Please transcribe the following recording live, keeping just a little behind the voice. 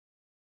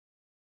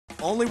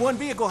Only one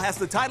vehicle has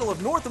the title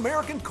of North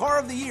American Car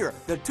of the Year,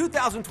 the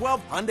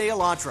 2012 Hyundai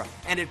Elantra.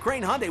 And at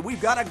Crain Hyundai,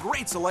 we've got a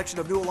great selection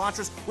of new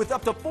Elantras with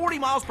up to 40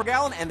 miles per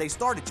gallon, and they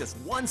start at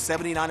just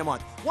 $179 a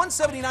month.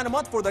 $179 a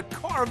month for the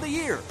Car of the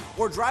Year.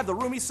 Or drive the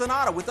roomy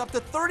Sonata with up to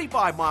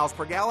 35 miles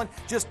per gallon,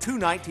 just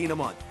 $219 a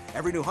month.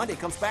 Every new Hyundai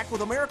comes back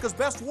with America's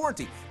best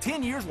warranty,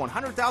 10 years,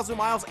 100,000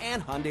 miles,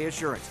 and Hyundai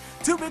Assurance.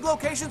 2 big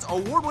locations,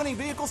 award-winning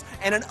vehicles,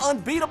 and an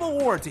unbeatable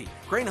warranty.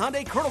 Crain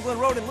Hyundai, Colonel Glenn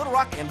Road in Little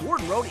Rock, and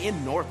Warden Road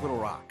in North Little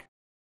Rock.